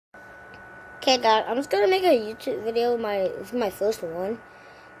Okay, guys, I'm just gonna make a YouTube video. This is my first one.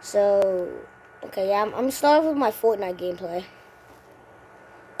 So, okay, yeah, I'm starting with my Fortnite gameplay.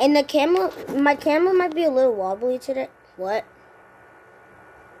 And my camera might be a little wobbly today. What?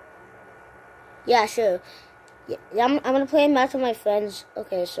 Yeah, sure. Yeah, I'm gonna play a match with my friends.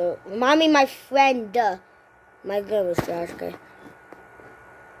 Okay, so my friend. My girl was trash. Okay.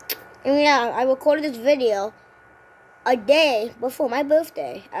 And yeah, I recorded this video a day before my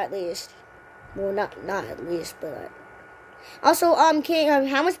birthday, at least. Well, not at least, but also, King,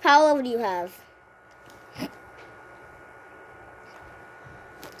 how much power level do you have?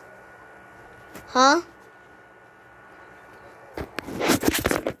 Huh?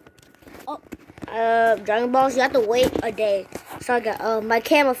 Oh, Dragon Balls, you have to wait a day. So I got, my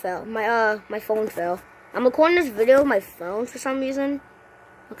camera fell. My phone fell. I'm recording this video with my phone for some reason.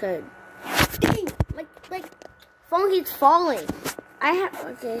 Okay. Dang, like, phone keeps falling.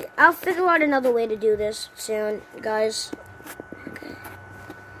 Okay, I'll figure out another way to do this soon, guys. Okay.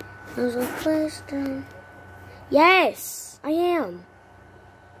 There's a place down. Yes, I am.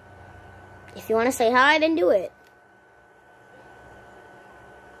 If you want to say hi, then do it.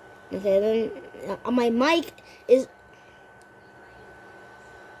 Okay, then my mic is...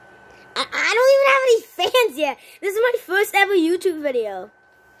 I don't even have any fans yet. This is my first ever YouTube video.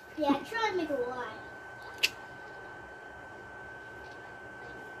 Yeah, try to make a lie.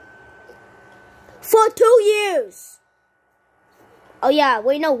 For 2 years. Oh yeah,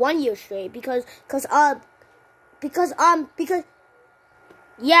 wait, no, 1 year straight because Chapter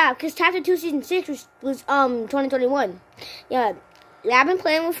 2 Season 6 was 2021. Yeah, I've been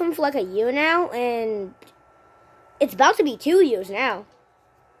playing with him for like a year now, and it's about to be 2 years now.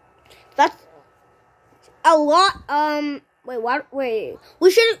 That's a lot. Wait, what? Wait,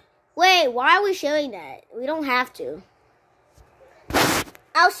 why are we sharing that? We don't have to.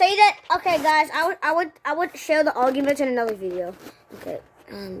 I'll say that. Okay, guys, I would share the arguments in another video. Okay,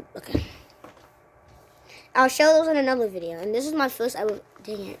 okay. I'll share those in another video, and this is my first ever.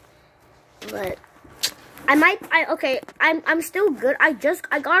 Dang it! But I'm still good. I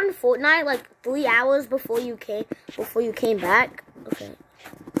got on Fortnite like 3 hours before you came back. Okay.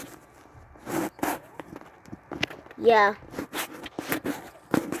 Yeah.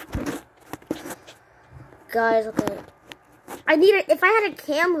 Guys, okay. If I had a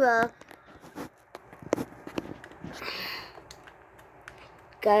camera.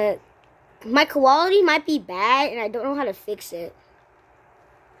 God, my quality might be bad, and I don't know how to fix it.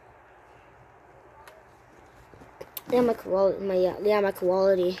 Yeah, my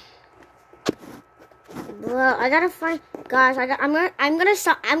quality. Well, I gotta find, guys. I'm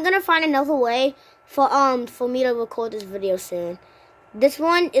gonna find another way for me to record this video soon. This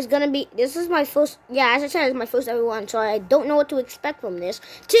is my first, yeah, as I said, it's my first ever one, so I don't know what to expect from this.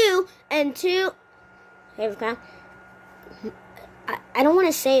 Two, hey, I don't want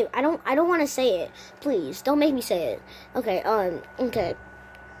to say, I don't want to say it. Please, don't make me say it. Okay, okay.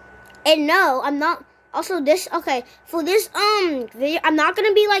 And no, I'm not, also this, okay, for this, video, I'm not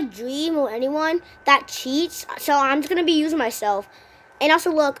gonna be like Dream or anyone that cheats, so I'm just gonna be using myself. And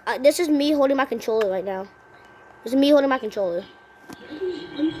also, look, this is me holding my controller right now. This is me holding my controller.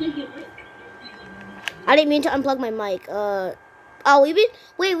 I didn't mean to unplug my mic. Oh, I've been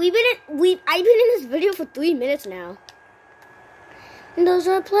in this video for 3 minutes now. And those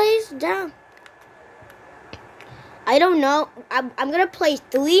are plays down. I don't know. I'm gonna play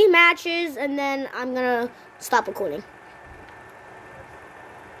 3 matches and then I'm gonna stop recording.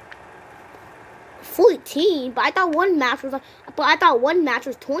 14, but I thought one match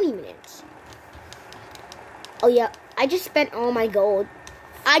was 20 minutes. Oh yeah, I just spent all my gold.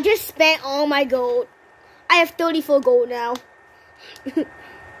 I have 34 gold now.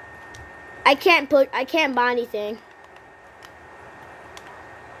 I can't buy anything.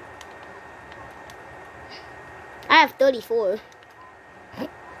 I have 34.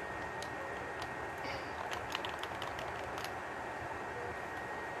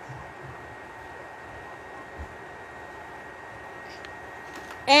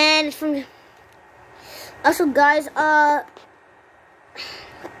 And it's from... Also, guys,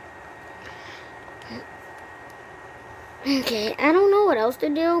 okay, I don't know what else to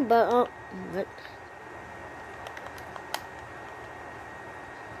do, but,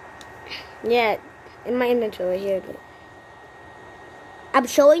 yeah, in my inventory here, but I'm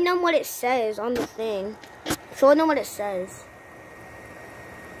showing them what it says on the thing. Showing them what it says.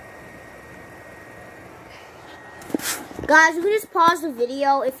 Guys, you can just pause the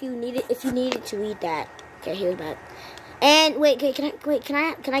video if you needed to read that. Okay, here's that. And wait, can you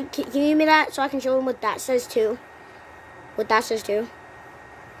give me that so I can show them what that says too? What that says too?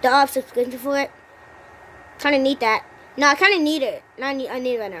 the subscription for it. Kind of need that. No, I kind of need it. No, I need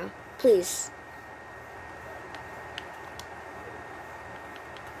it right now. Please.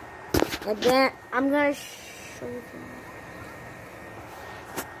 And then I'm gonna show you.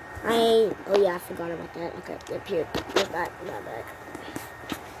 Oh yeah, I forgot about that. Okay, yep, here. Get back.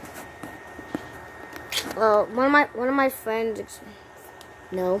 Well, one of my friends.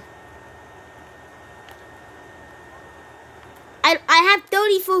 No. I have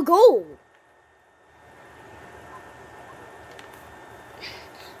 34 gold.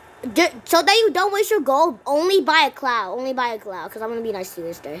 So that you don't waste your gold, only buy a cloud. Only buy a cloud, because I'm gonna be nice to you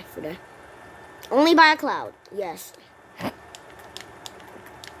this day for that. Only buy a cloud. Yes.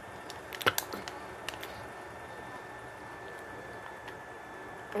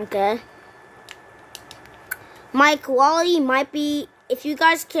 Okay. My quality might be, if you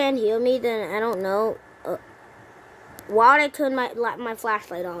guys can't hear me, then I don't know. Why would I turn my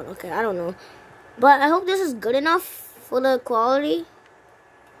flashlight on? Okay, I don't know. But I hope this is good enough for the quality.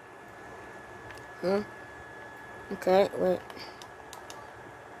 Huh? Okay, wait.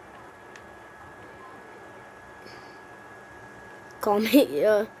 Call me,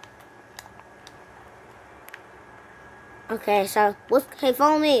 yeah. Okay, so, hey,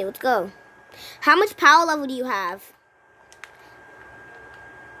 follow me, let's go. How much power level do you have?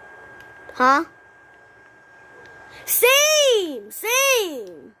 Huh? Same!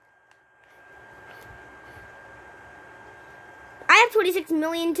 I have 26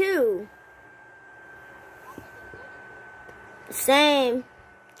 million too. Same.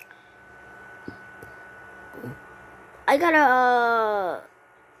 I gotta,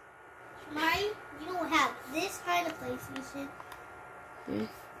 Mari, you don't have this kind of PlayStation.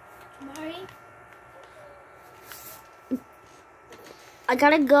 Mari? I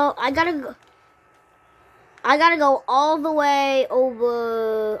gotta go all the way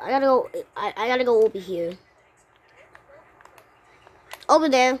over. I gotta go over here. Over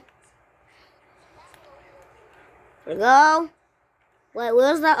there. There we go. Wait,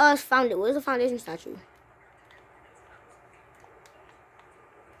 where's the where's the foundation statue?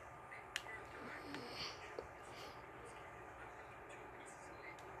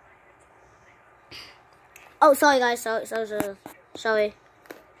 Oh, sorry guys, sorry.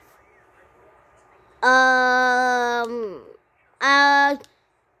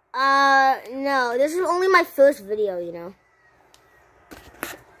 No, this is only my first video, you know.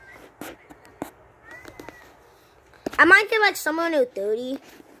 I might get like somewhere near 30.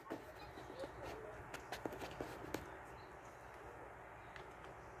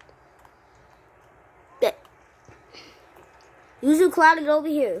 Use your cloud to get over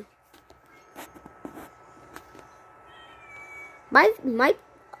here. My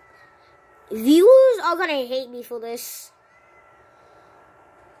viewers are gonna hate me for this.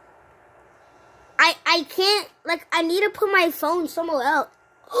 I can't, like, I need to put my phone somewhere else.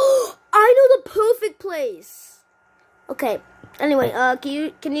 I know the perfect place. Okay. Anyway,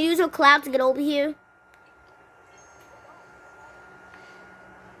 can you use your cloud to get over here?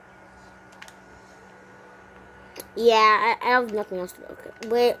 Yeah, I have nothing else to do. Okay.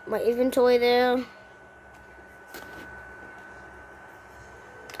 Wait, my inventory there.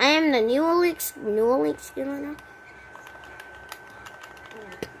 I am the New Orleans skin right now.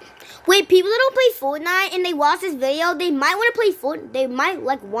 Wait, people that don't play Fortnite and they watch this video, they might want to play Fortnite. They might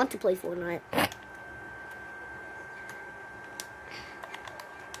want to play Fortnite.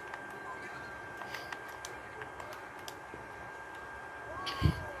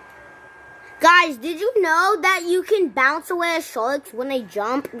 Guys, did you know that you can bounce away at sharks when they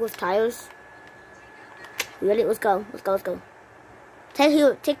jump with tires? You ready? Let's go.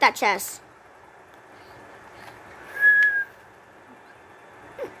 Take that chest.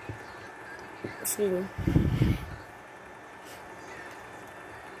 Excuse me.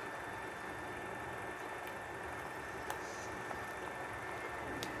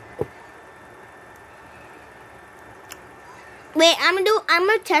 Wait, I'm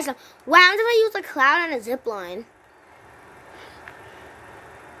gonna test them. What happens if I use a cloud on a zip line?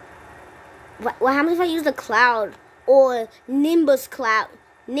 What happens if I use a cloud or Nimbus cloud?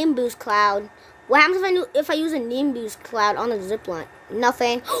 What happens if I use a Nimbus cloud on a zip line?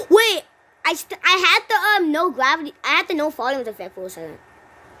 Nothing. Wait, I had the no gravity. I had the no volume effect for a second.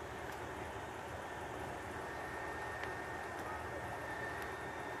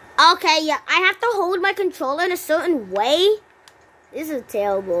 Okay, yeah, I have to hold my controller in a certain way. This is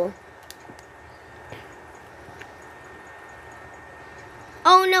terrible.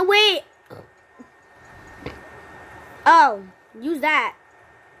 Oh, no, wait. Oh, use that.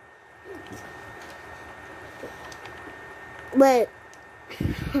 Wait.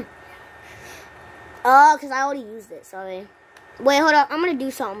 Oh, because I already used it. Sorry. Wait, hold up. I'm gonna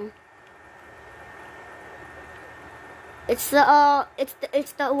do something. It's the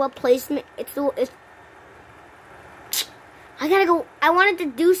replacement. I gotta go. I wanted to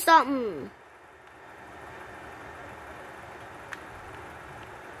do something.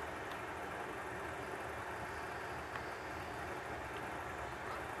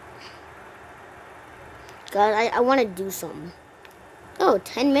 God, I want to do something. Oh,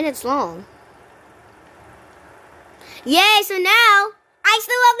 10 minutes long. Yay, so now I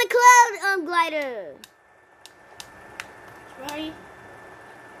still have the cloud glider. Right.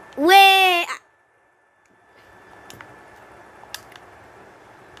 Wait.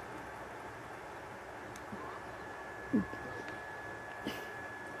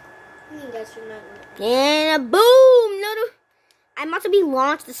 And a boom! I'm about to be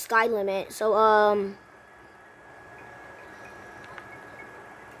launched the sky limit. So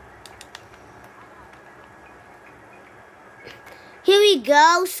here we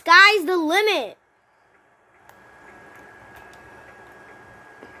go. Sky's the limit.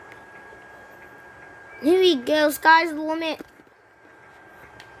 Here we go. Sky's the limit.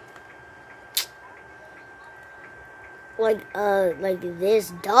 Like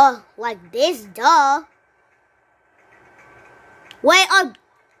this, duh. Like this, duh. Wait,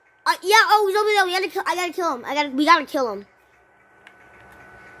 yeah, oh, he's over there. I gotta kill him. We gotta kill him.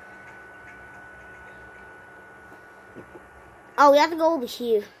 Oh, we have to go over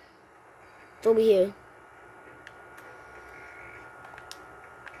here. It's over here.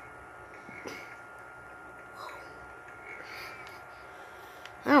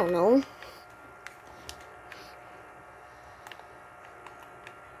 I don't know.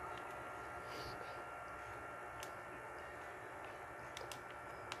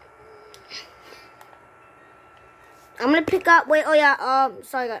 I'm gonna pick up. Wait. Oh yeah.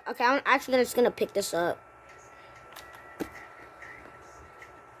 Sorry. Guys. Okay. I'm actually just gonna pick this up.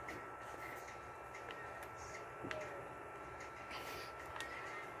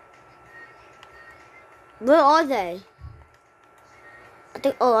 Where are they? I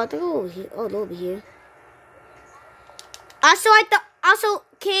think they're over here. Oh, they're over here.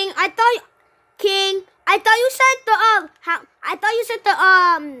 King. I thought you said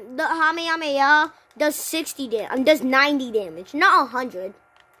the Hamehameha does 60 damage. Does 90 damage, not 100.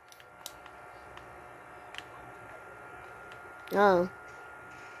 Oh.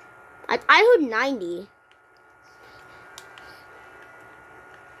 I heard 90.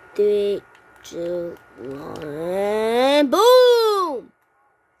 3, 2, 1, boom!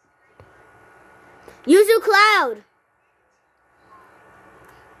 Use your cloud.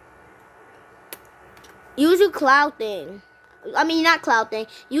 Use your cloud thing. I mean, not cloud thing.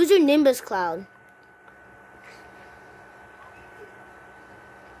 Use your Nimbus cloud.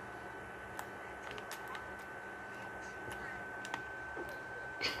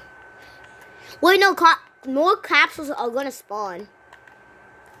 Wait, no, more capsules are gonna spawn.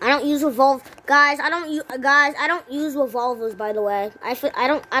 I don't use guys. I don't use revolvers. By the way, I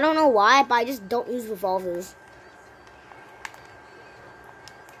don't know why, but I just don't use revolvers.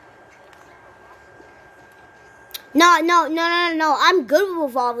 No. I'm good with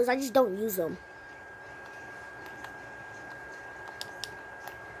revolvers. I just don't use them.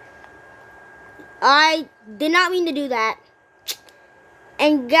 I did not mean to do that.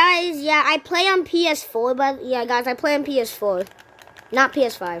 And guys, yeah, I play on PS4, but yeah, guys, I play on PS4, not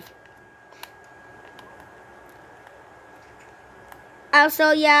PS5. Also,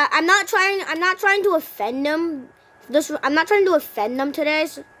 yeah, I'm not trying to offend them. I'm not trying to offend them today.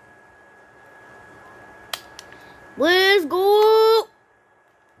 So. Let's go,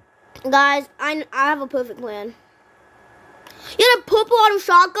 guys. I have a perfect plan. You had a purple auto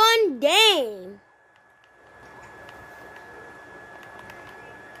shotgun? Dang.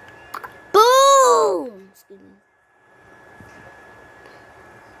 Boom! Excuse me.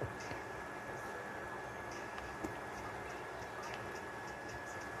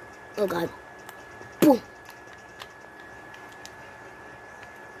 Oh God. Boom.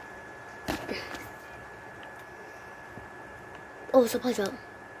 Oh, supply drop.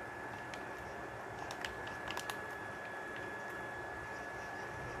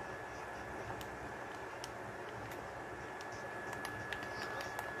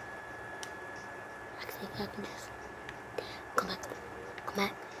 I can just come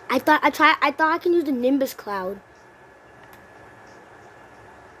back. I thought I can use the Nimbus cloud.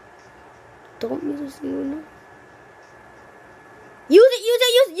 Don't use this one. Use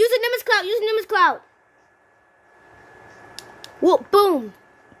the Nimbus cloud. Use the Nimbus cloud. Whoa, boom.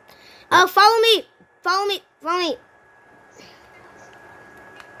 Follow me.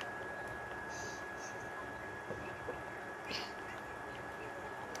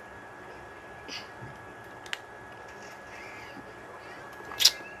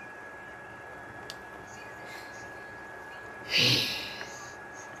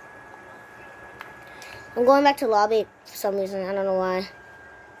 I'm going back to lobby for some reason. I don't know why.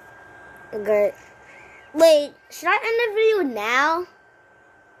 Okay. Wait, should I end the video now?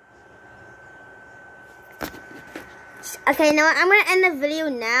 Okay, no, I'm gonna end the video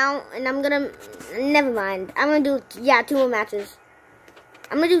now, and I'm gonna. Never mind. I'm gonna do 2 more matches.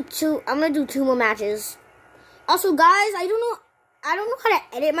 I'm gonna do two more matches. Also, guys, I don't know how to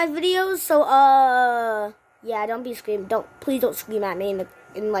edit my videos, so yeah, don't be screaming. Please don't scream at me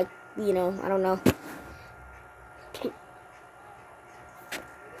in like, you know, I don't know.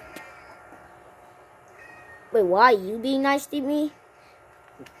 Wait, why are you being nice to me?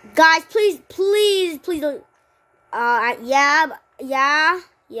 Guys, please don't. Yeah.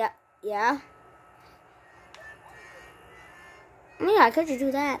 Yeah, I could just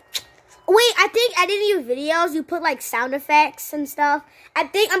do that. Wait, I think editing your videos, you put like sound effects and stuff. I'm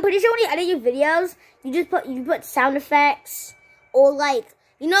pretty sure when you edit your videos, you put sound effects or like,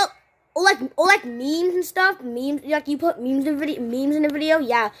 you know, or like memes and stuff. Memes, like you put memes in the video.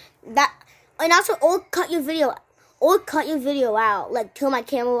 Yeah, that, and also or cut your video out. Like turn my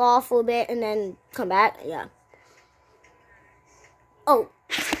camera off for a bit and then come back. Yeah. Oh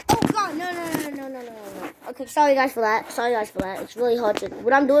God, no. Okay, sorry guys for that. It's really hard to.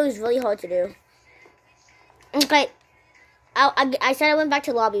 What I'm doing is really hard to do. Okay, I said I went back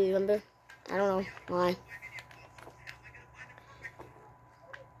to lobby. Remember? I don't know why.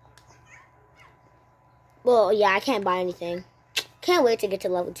 Well, yeah, I can't buy anything. Can't wait to get to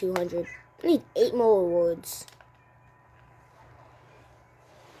level 200. I need 8 more rewards.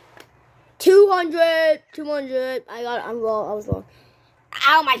 200. I'm wrong. I was wrong.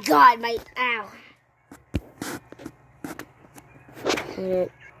 Ow, my God, ow.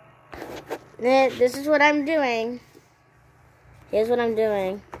 This is what I'm doing. Here's what I'm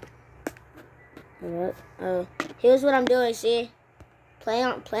doing. Here's what I'm doing, see? Playing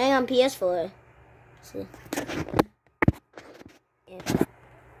on PS4. See?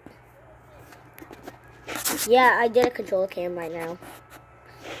 Yeah, I did a controller cam right now.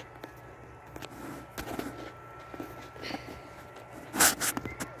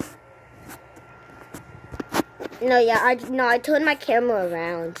 I turned my camera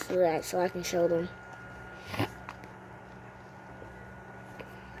around so I can show them.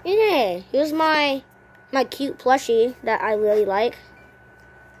 Yeah, here's my cute plushie that I really like.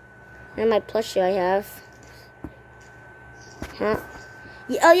 And my plushie I have. Huh?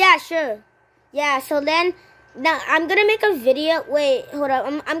 Oh yeah, sure. Yeah, so then now I'm gonna make a video. Wait, hold up.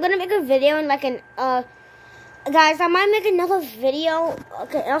 I'm gonna make a video in like an guys, I might make another video.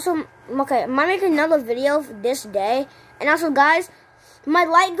 Okay, I might make another video this day. And also, guys, my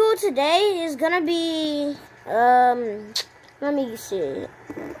light goal today is gonna be let me see.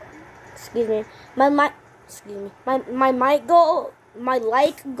 Excuse me. My light goal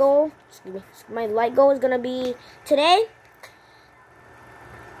is gonna be today.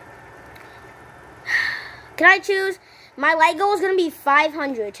 Can I choose? My light goal is gonna be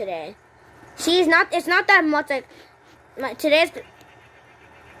 500 today. See, it's not that much. Like today's.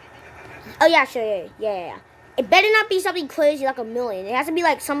 Oh yeah, sure, yeah. It better not be something crazy like 1 million. It has to be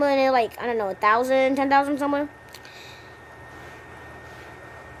like somewhere near like, I don't know, 1,000, 10,000 somewhere.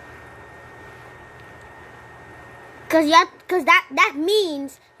 Cause that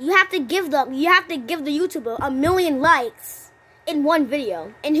means you have to give the YouTuber 1 million likes in one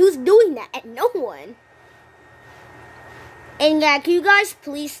video. And who's doing that? And no one. And yeah, can you guys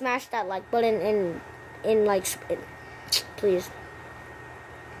please smash that like button please.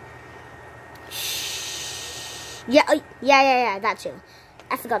 Yeah, that too.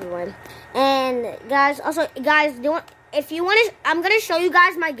 I forgot the one. And guys, if you want to, I'm gonna show you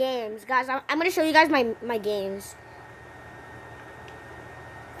guys my games, guys. I'm gonna show you guys my games.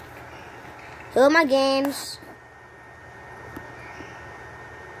 Here are my games.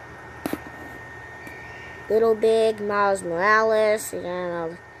 Little Big, Miles Morales,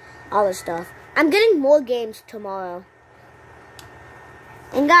 and all this stuff. I'm getting more games tomorrow.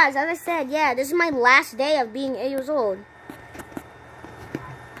 And guys, as I said, yeah, this is my last day of being 8 years old.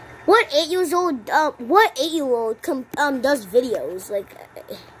 What 8-year-old does videos? Like,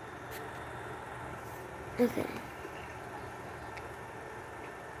 okay.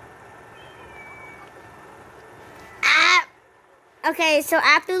 Okay, so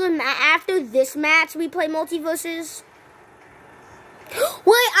after this match, we play multiverses.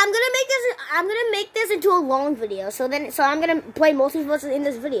 Wait, I'm gonna make this into a long video. So I'm gonna play multiverses in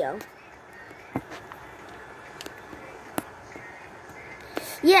this video.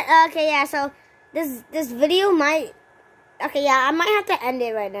 Yeah. Okay. Yeah. So this video might. Okay. Yeah. I might have to end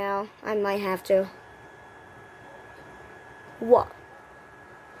it right now. I might have to. What?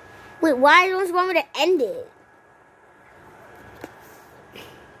 Wait, why don't you want me to end it?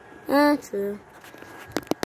 True.